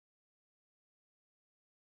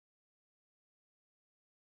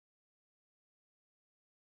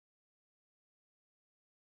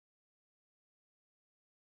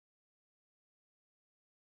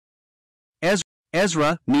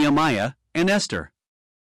Ezra, Nehemiah, and Esther.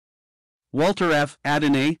 Walter F.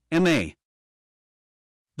 Adonai, M.A.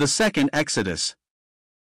 The Second Exodus.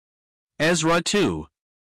 Ezra 2.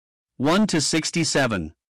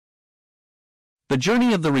 1-67. The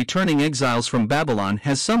journey of the returning exiles from Babylon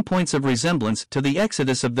has some points of resemblance to the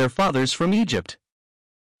exodus of their fathers from Egypt.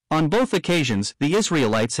 On both occasions, the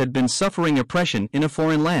Israelites had been suffering oppression in a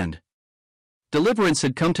foreign land. Deliverance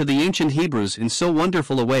had come to the ancient Hebrews in so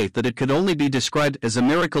wonderful a way that it could only be described as a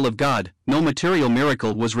miracle of God. No material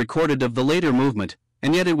miracle was recorded of the later movement,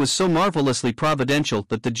 and yet it was so marvelously providential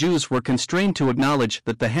that the Jews were constrained to acknowledge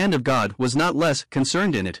that the hand of God was not less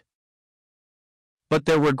concerned in it. But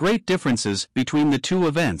there were great differences between the two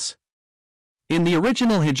events. In the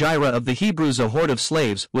original Hijrah of the Hebrews, a horde of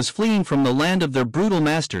slaves was fleeing from the land of their brutal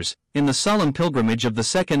masters. In the solemn pilgrimage of the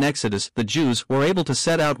Second Exodus, the Jews were able to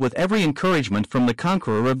set out with every encouragement from the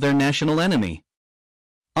conqueror of their national enemy.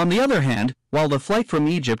 On the other hand, while the flight from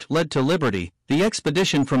Egypt led to liberty, the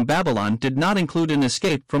expedition from Babylon did not include an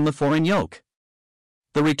escape from the foreign yoke.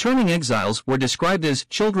 The returning exiles were described as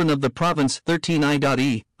children of the province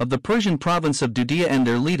 13I.E. of the Persian province of Judea, and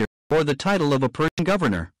their leader bore the title of a Persian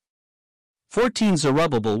governor. 14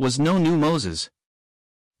 Zerubbabel was no new Moses.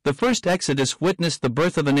 The first Exodus witnessed the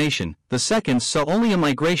birth of a nation, the second saw only a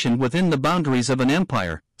migration within the boundaries of an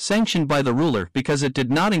empire, sanctioned by the ruler because it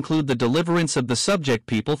did not include the deliverance of the subject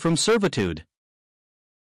people from servitude.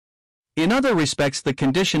 In other respects, the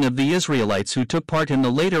condition of the Israelites who took part in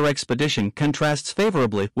the later expedition contrasts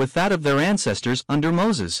favorably with that of their ancestors under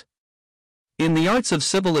Moses. In the arts of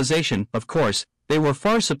civilization, of course, they were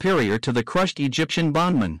far superior to the crushed Egyptian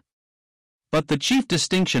bondmen. But the chief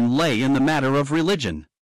distinction lay in the matter of religion.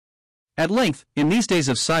 At length, in these days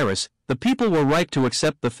of Cyrus, the people were ripe to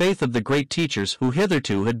accept the faith of the great teachers who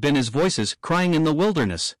hitherto had been as voices crying in the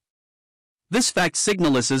wilderness. This fact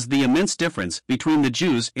signalizes the immense difference between the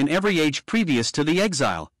Jews in every age previous to the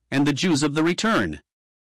exile, and the Jews of the return.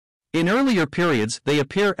 In earlier periods they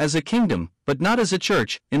appear as a kingdom, but not as a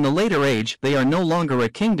church. In the later age they are no longer a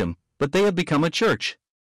kingdom, but they have become a church.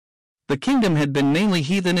 The kingdom had been mainly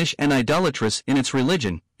heathenish and idolatrous in its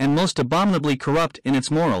religion, and most abominably corrupt in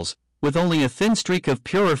its morals, with only a thin streak of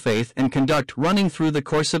purer faith and conduct running through the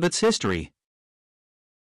course of its history.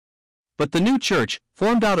 But the new church,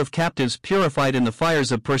 formed out of captives purified in the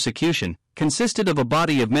fires of persecution, consisted of a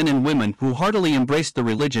body of men and women who heartily embraced the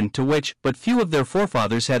religion to which but few of their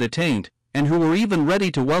forefathers had attained, and who were even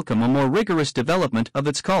ready to welcome a more rigorous development of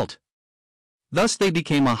its cult. Thus they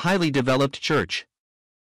became a highly developed church.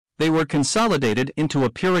 They were consolidated into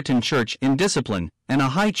a Puritan church in discipline, and a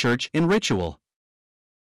high church in ritual.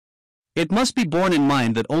 It must be borne in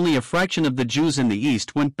mind that only a fraction of the Jews in the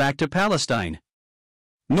East went back to Palestine.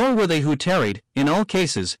 Nor were they who tarried, in all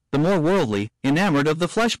cases, the more worldly, enamored of the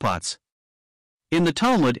fleshpots. In the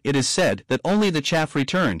Talmud it is said that only the chaff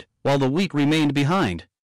returned, while the wheat remained behind.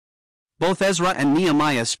 Both Ezra and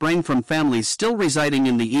Nehemiah sprang from families still residing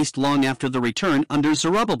in the East long after the return under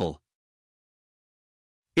Zerubbabel.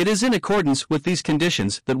 It is in accordance with these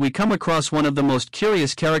conditions that we come across one of the most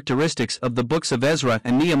curious characteristics of the books of Ezra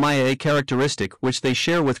and Nehemiah, a characteristic which they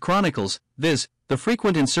share with Chronicles, viz., the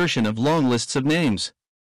frequent insertion of long lists of names.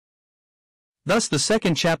 Thus the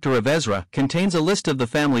second chapter of Ezra contains a list of the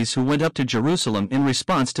families who went up to Jerusalem in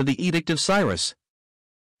response to the Edict of Cyrus.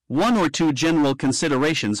 One or two general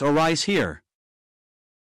considerations arise here.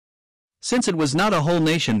 Since it was not a whole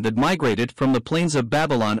nation that migrated from the plains of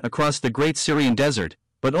Babylon across the great Syrian desert,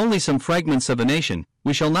 but only some fragments of a nation,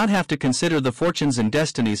 we shall not have to consider the fortunes and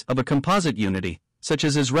destinies of a composite unity, such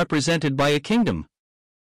as is represented by a kingdom.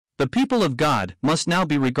 The people of God must now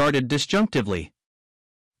be regarded disjunctively.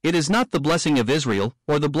 It is not the blessing of Israel,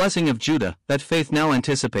 or the blessing of Judah, that faith now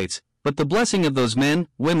anticipates, but the blessing of those men,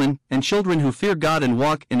 women, and children who fear God and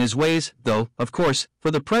walk in His ways, though, of course,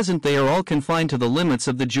 for the present they are all confined to the limits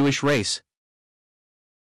of the Jewish race.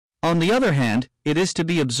 On the other hand, it is to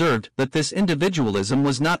be observed that this individualism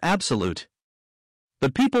was not absolute.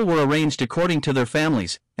 The people were arranged according to their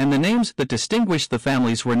families, and the names that distinguished the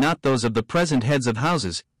families were not those of the present heads of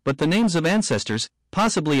houses, but the names of ancestors,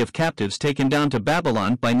 possibly of captives taken down to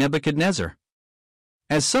Babylon by Nebuchadnezzar.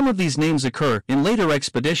 As some of these names occur in later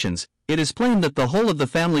expeditions, it is plain that the whole of the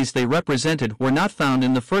families they represented were not found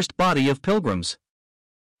in the first body of pilgrims.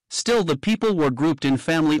 Still, the people were grouped in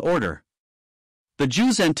family order. The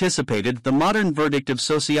Jews anticipated the modern verdict of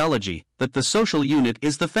sociology, that the social unit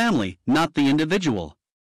is the family, not the individual.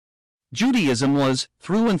 Judaism was,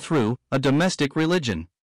 through and through, a domestic religion.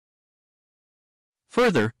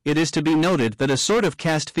 Further, it is to be noted that a sort of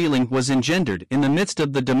caste feeling was engendered in the midst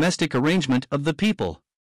of the domestic arrangement of the people.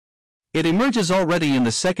 It emerges already in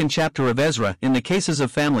the second chapter of Ezra in the cases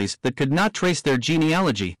of families that could not trace their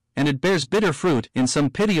genealogy, and it bears bitter fruit in some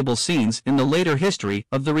pitiable scenes in the later history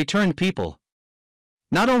of the returned people.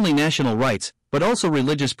 Not only national rights, but also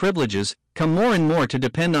religious privileges, come more and more to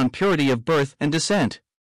depend on purity of birth and descent.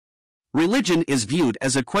 Religion is viewed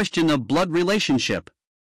as a question of blood relationship.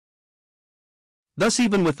 Thus,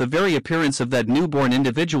 even with the very appearance of that newborn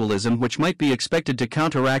individualism which might be expected to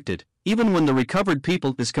counteract it, even when the recovered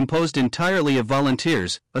people is composed entirely of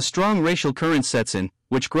volunteers, a strong racial current sets in,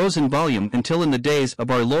 which grows in volume until in the days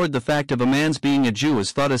of our Lord the fact of a man's being a Jew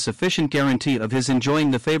is thought a sufficient guarantee of his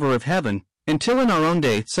enjoying the favor of heaven, until in our own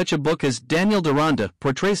day such a book as Daniel Deronda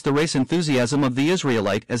portrays the race enthusiasm of the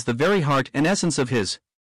Israelite as the very heart and essence of his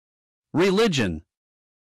religion.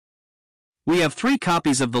 We have 3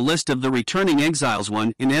 copies of the list of the returning exiles,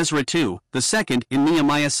 one in Ezra 2, the second in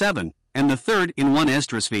Nehemiah 7, and the third in 1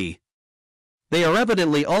 Esdras v. They are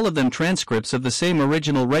evidently all of them transcripts of the same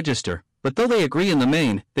original register, but though they agree in the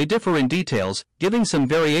main, they differ in details, giving some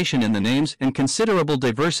variation in the names and considerable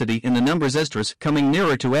diversity in the numbers, Esdras coming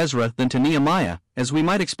nearer to Ezra than to Nehemiah, as we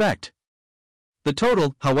might expect. The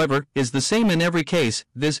total, however, is the same in every case,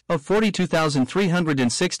 viz., of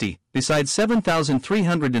 42,360, besides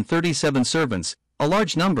 7,337 servants, a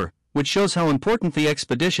large number, which shows how important the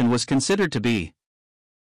expedition was considered to be.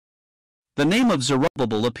 The name of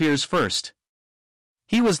Zerubbabel appears first.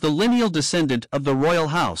 He was the lineal descendant of the royal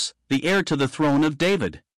house, the heir to the throne of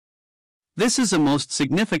David. This is a most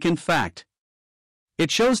significant fact. It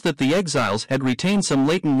shows that the exiles had retained some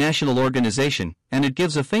latent national organization, and it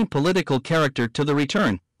gives a faint political character to the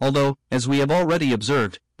return, although, as we have already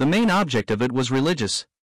observed, the main object of it was religious.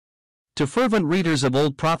 To fervent readers of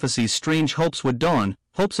old prophecies, strange hopes would dawn,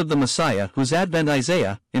 hopes of the Messiah whose advent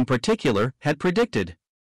Isaiah, in particular, had predicted.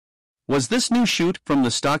 Was this new shoot from the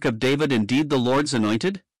stock of David indeed the Lord's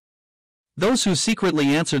anointed? Those who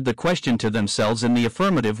secretly answered the question to themselves in the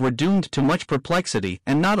affirmative were doomed to much perplexity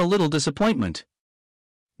and not a little disappointment.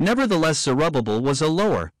 Nevertheless, Zerubbabel was a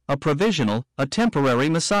lower, a provisional, a temporary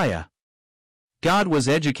Messiah. God was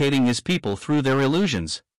educating his people through their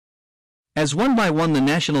illusions. As one by one the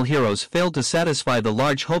national heroes failed to satisfy the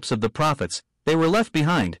large hopes of the prophets, they were left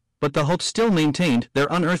behind, but the hopes still maintained their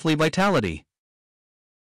unearthly vitality.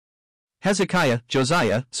 Hezekiah,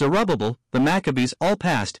 Josiah, Zerubbabel, the Maccabees all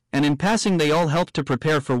passed, and in passing they all helped to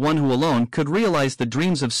prepare for one who alone could realize the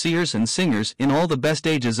dreams of seers and singers in all the best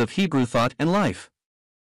ages of Hebrew thought and life.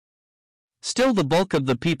 Still, the bulk of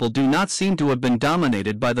the people do not seem to have been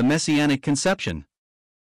dominated by the messianic conception.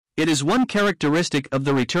 It is one characteristic of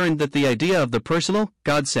the return that the idea of the personal,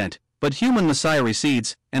 God-sent, but human Messiah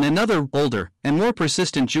recedes, and another, older, and more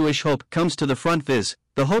persistent Jewish hope comes to the front, viz.,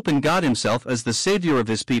 the hope in God himself as the Savior of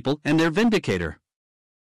his people and their vindicator.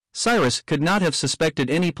 Cyrus could not have suspected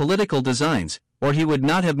any political designs, or he would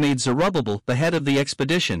not have made Zerubbabel the head of the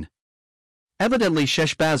expedition. Evidently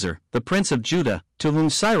Sheshbazzar, the prince of Judah, to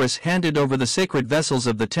whom Cyrus handed over the sacred vessels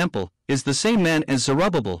of the temple, is the same man as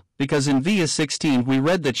Zerubbabel, because in Vs 16 we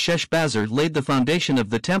read that Sheshbazzar laid the foundation of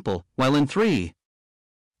the temple, while in 3:8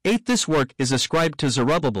 this work is ascribed to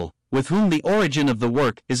Zerubbabel, with whom the origin of the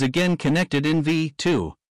work is again connected in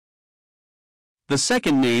v2. The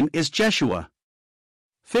second name is Jeshua.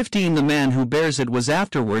 15 The man who bears it was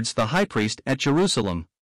afterwards the high priest at Jerusalem.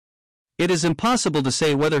 It is impossible to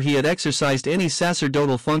say whether he had exercised any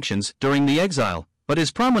sacerdotal functions during the exile, but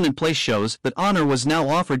his prominent place shows that honor was now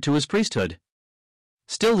offered to his priesthood.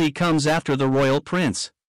 Still, he comes after the royal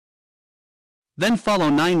prince. Then follow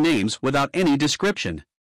 9 names without any description.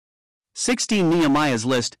 16 Nehemiah's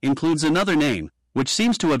list includes another name, which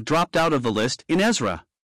seems to have dropped out of the list in Ezra.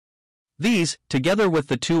 These, together with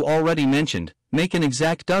the 2 already mentioned, make an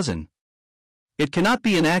exact dozen. It cannot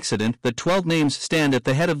be an accident that 12 names stand at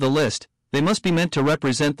the head of the list. They must be meant to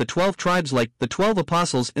represent the 12 tribes like the 12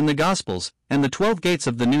 apostles in the Gospels, and the 12 gates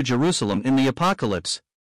of the New Jerusalem in the Apocalypse.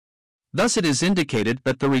 Thus it is indicated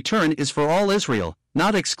that the return is for all Israel,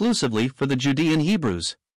 not exclusively for the Judean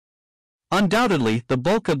Hebrews. Undoubtedly, the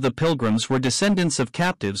bulk of the pilgrims were descendants of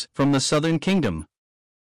captives from the southern kingdom.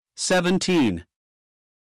 17.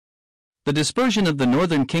 The dispersion of the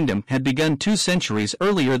northern kingdom had begun 2 centuries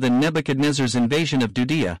earlier than Nebuchadnezzar's invasion of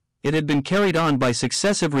Judea. It had been carried on by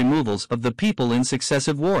successive removals of the people in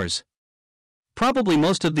successive wars. Probably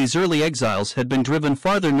most of these early exiles had been driven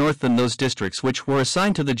farther north than those districts which were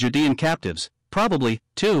assigned to the Judean captives. Probably,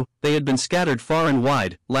 too, they had been scattered far and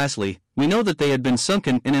wide. Lastly, we know that they had been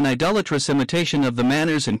sunken in an idolatrous imitation of the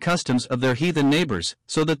manners and customs of their heathen neighbors,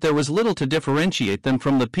 so that there was little to differentiate them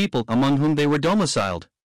from the people among whom they were domiciled.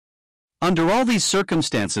 Under all these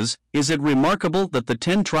circumstances, is it remarkable that the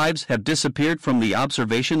 10 tribes have disappeared from the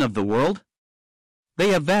observation of the world? They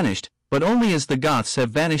have vanished, but only as the Goths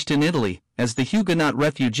have vanished in Italy, as the Huguenot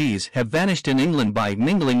refugees have vanished in England by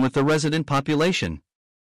mingling with the resident population.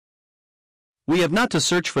 We have not to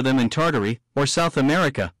search for them in Tartary, or South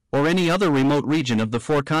America, or any other remote region of the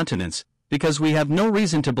 4 continents, because we have no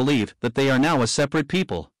reason to believe that they are now a separate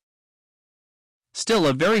people. Still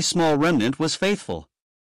a very small remnant was faithful.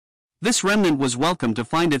 This remnant was welcome to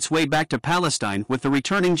find its way back to Palestine with the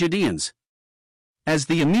returning Judeans. As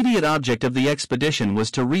the immediate object of the expedition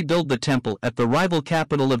was to rebuild the temple at the rival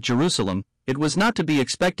capital of Jerusalem, it was not to be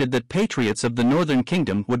expected that patriots of the northern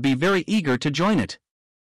kingdom would be very eager to join it.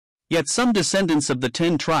 Yet some descendants of the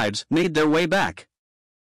 10 tribes made their way back.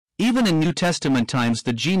 Even in New Testament times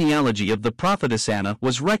the genealogy of the prophetess Anna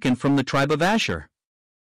was reckoned from the tribe of Asher.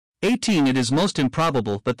 18 It is most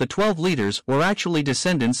improbable that the 12 leaders were actually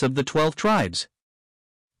descendants of the 12 tribes.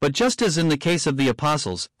 But just as in the case of the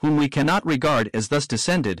apostles, whom we cannot regard as thus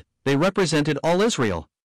descended, they represented all Israel.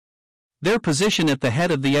 Their position at the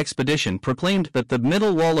head of the expedition proclaimed that the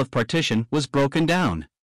middle wall of partition was broken down.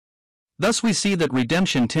 Thus we see that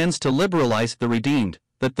redemption tends to liberalize the redeemed,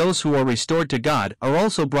 that those who are restored to God are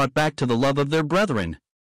also brought back to the love of their brethren.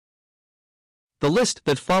 The list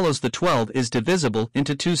that follows the 12 is divisible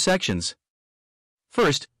into 2 sections.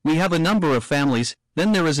 First, we have a number of families,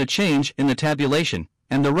 then there is a change in the tabulation,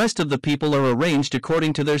 and the rest of the people are arranged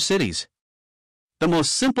according to their cities. The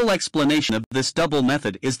most simple explanation of this double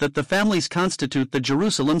method is that the families constitute the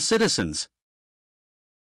Jerusalem citizens.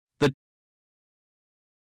 The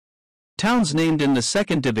towns named in the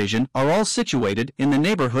second division are all situated in the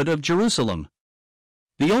neighborhood of Jerusalem.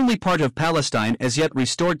 The only part of Palestine as yet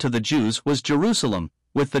restored to the Jews was Jerusalem,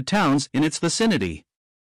 with the towns in its vicinity.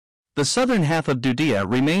 The southern half of Judea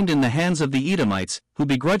remained in the hands of the Edomites, who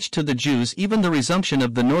begrudged to the Jews even the resumption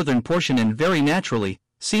of the northern portion, and very naturally,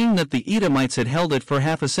 seeing that the Edomites had held it for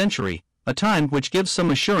half a century, a time which gives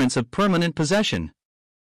some assurance of permanent possession.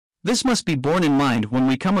 This must be borne in mind when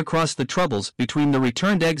we come across the troubles between the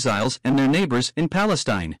returned exiles and their neighbors in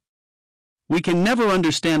Palestine. We can never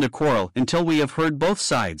understand a quarrel until we have heard both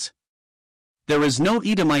sides. There is no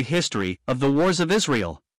Edomite history of the wars of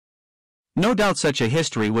Israel. No doubt such a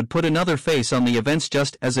history would put another face on the events,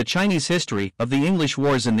 just as a Chinese history of the English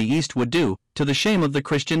wars in the East would do, to the shame of the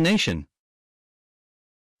Christian nation.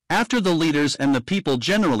 After the leaders and the people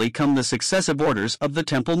generally come the successive orders of the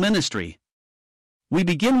temple ministry. We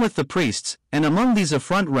begin with the priests, and among these a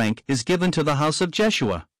front rank is given to the house of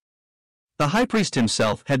Jeshua. The high priest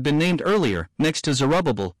himself had been named earlier, next to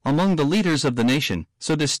Zerubbabel, among the leaders of the nation,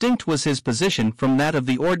 so distinct was his position from that of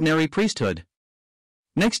the ordinary priesthood.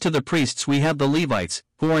 Next to the priests we have the Levites,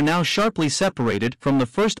 who are now sharply separated from the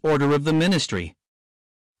first order of the ministry.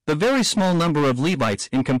 The very small number of Levites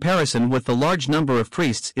in comparison with the large number of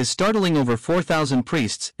priests is startling: over 4,000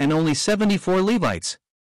 priests and only 74 Levites.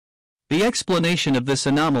 The explanation of this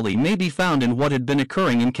anomaly may be found in what had been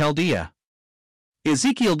occurring in Chaldea.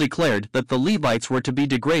 Ezekiel declared that the Levites were to be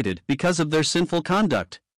degraded because of their sinful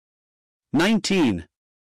conduct. 19.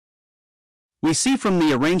 We see from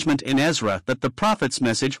the arrangement in Ezra that the prophet's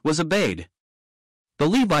message was obeyed. The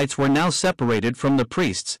Levites were now separated from the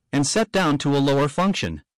priests and set down to a lower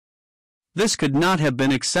function. This could not have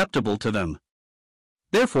been acceptable to them.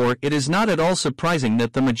 Therefore, it is not at all surprising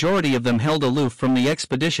that the majority of them held aloof from the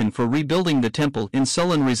expedition for rebuilding the temple in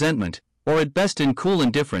sullen resentment, or at best in cool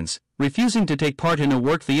indifference, refusing to take part in a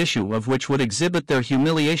work the issue of which would exhibit their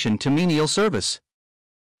humiliation to menial service.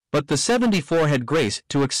 But the 74 had grace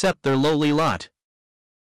to accept their lowly lot.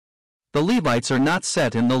 The Levites are not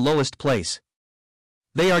set in the lowest place.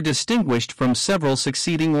 They are distinguished from several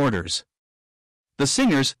succeeding orders. The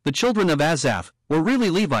singers, the children of Asaph, were really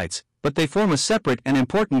Levites, but they form a separate and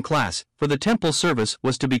important class, for the temple service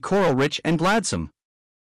was to be choral-rich and gladsome.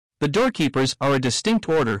 The doorkeepers are a distinct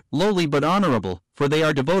order, lowly but honorable, for they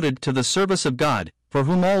are devoted to the service of God, for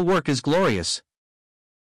whom all work is glorious.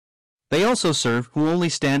 They also serve who only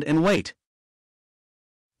stand and wait.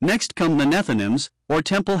 Next come the Nethinims, or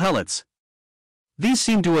temple helots. These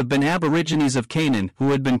seem to have been aborigines of Canaan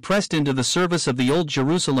who had been pressed into the service of the old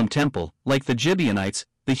Jerusalem temple, like the Gibeonites,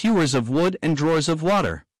 the hewers of wood and drawers of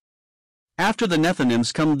water. After the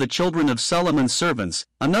Nethinims come the children of Solomon's servants,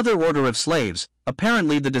 another order of slaves,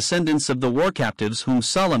 apparently the descendants of the war captives whom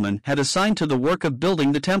Solomon had assigned to the work of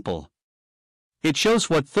building the temple. It shows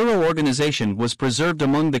what thorough organization was preserved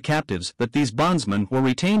among the captives that these bondsmen were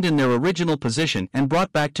retained in their original position and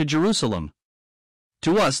brought back to Jerusalem.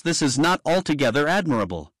 To us this is not altogether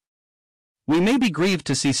admirable. We may be grieved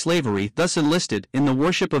to see slavery thus enlisted in the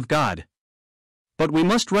worship of God. But we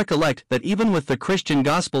must recollect that even with the Christian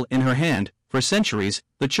gospel in her hand, for centuries,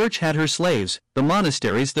 the church had her slaves, the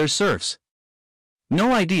monasteries their serfs.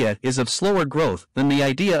 No idea is of slower growth than the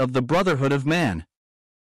idea of the brotherhood of man.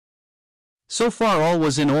 So far all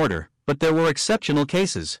was in order, but there were exceptional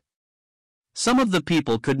cases. Some of the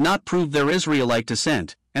people could not prove their Israelite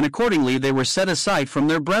descent, and accordingly they were set aside from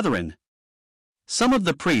their brethren. Some of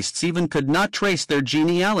the priests even could not trace their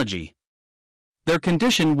genealogy. Their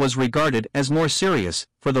condition was regarded as more serious,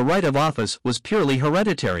 for the right of office was purely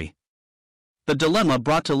hereditary. The dilemma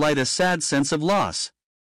brought to light a sad sense of loss.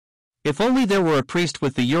 If only there were a priest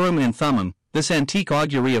with the Urim and Thummim, this antique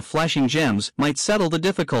augury of flashing gems might settle the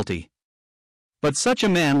difficulty. But such a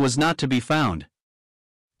man was not to be found.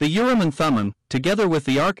 The Urim and Thummim, together with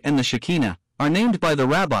the Ark and the Shekinah, are named by the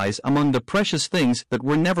rabbis among the precious things that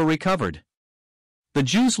were never recovered. The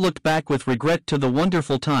Jews looked back with regret to the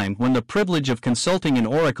wonderful time when the privilege of consulting an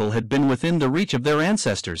oracle had been within the reach of their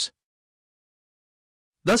ancestors.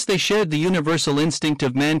 Thus they shared the universal instinct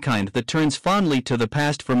of mankind that turns fondly to the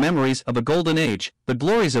past for memories of a golden age, the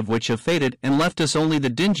glories of which have faded and left us only the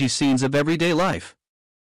dingy scenes of everyday life.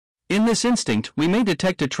 In this instinct we may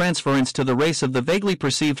detect a transference to the race of the vaguely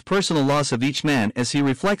perceived personal loss of each man as he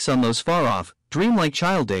reflects on those far-off, dreamlike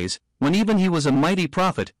child days, when even he was a mighty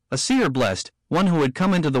prophet, a seer blessed, one who had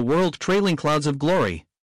come into the world trailing clouds of glory.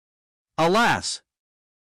 Alas!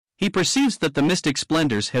 He perceives that the mystic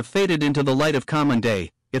splendors have faded into the light of common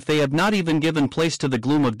day, if they have not even given place to the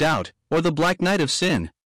gloom of doubt, or the black night of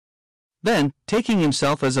sin. Then, taking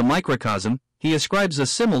himself as a microcosm, he ascribes a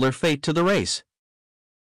similar fate to the race.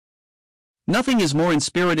 Nothing is more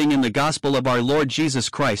inspiriting in the gospel of our Lord Jesus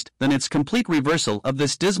Christ than its complete reversal of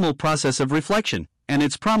this dismal process of reflection, and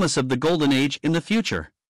its promise of the golden age in the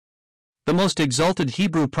future. The most exalted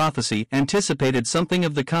Hebrew prophecy anticipated something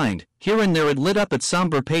of the kind. Here and there it lit up its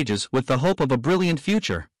somber pages with the hope of a brilliant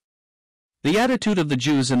future. The attitude of the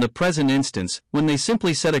Jews in the present instance, when they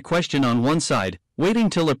simply set a question on one side,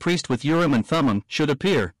 waiting till a priest with Urim and Thummim should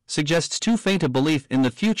appear, suggests too faint a belief in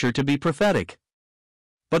the future to be prophetic.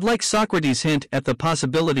 But like Socrates' hint at the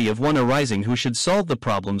possibility of one arising who should solve the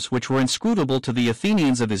problems which were inscrutable to the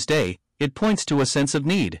Athenians of his day, it points to a sense of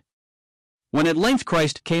need. When at length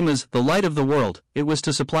Christ came as the light of the world, it was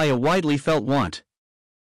to supply a widely felt want.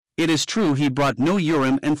 It is true he brought no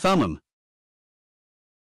Urim and Thummim.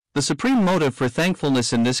 The supreme motive for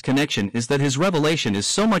thankfulness in this connection is that his revelation is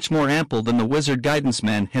so much more ample than the wizard guidance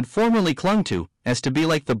men had formerly clung to, as to be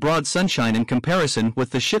like the broad sunshine in comparison with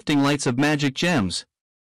the shifting lights of magic gems.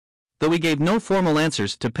 Though he gave no formal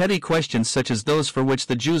answers to petty questions such as those for which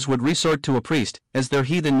the Jews would resort to a priest, as their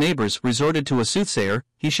heathen neighbors resorted to a soothsayer,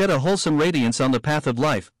 he shed a wholesome radiance on the path of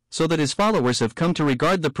life, so that his followers have come to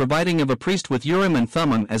regard the providing of a priest with Urim and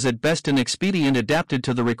Thummim as at best an expedient adapted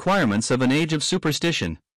to the requirements of an age of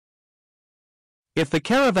superstition. If the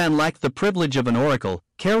caravan lacked the privilege of an oracle,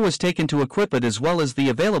 care was taken to equip it as well as the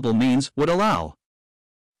available means would allow.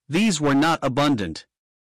 These were not abundant.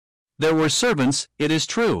 There were servants, it is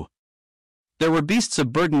true. There were beasts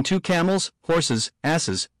of burden, 2 camels, horses,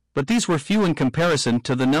 asses, but these were few in comparison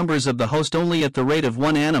to the numbers of the host, only at the rate of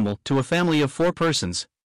 1 animal to a family of 4 persons.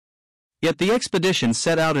 Yet the expedition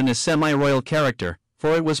set out in a semi-royal character,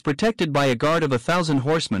 for it was protected by a guard of 1,000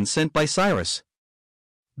 horsemen sent by Cyrus.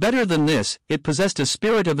 Better than this, it possessed a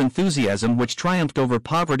spirit of enthusiasm which triumphed over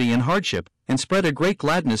poverty and hardship, and spread a great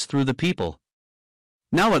gladness through the people.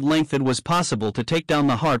 Now at length it was possible to take down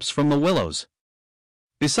the harps from the willows.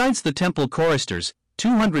 Besides the temple choristers,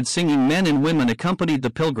 200 singing men and women accompanied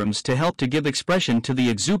the pilgrims to help to give expression to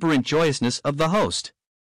the exuberant joyousness of the host.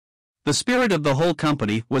 The spirit of the whole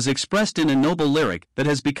company was expressed in a noble lyric that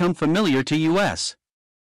has become familiar to us.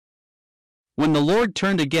 When the Lord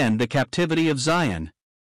turned again the captivity of Zion,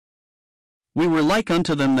 we were like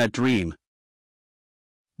unto them that dream.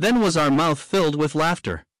 Then was our mouth filled with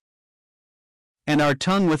laughter, and our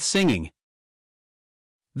tongue with singing.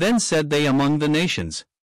 Then said they among the nations,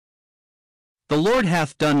 the Lord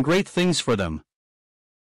hath done great things for them.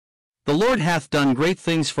 The Lord hath done great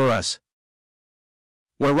things for us,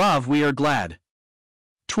 whereof we are glad.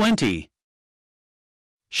 20.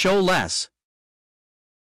 Show less.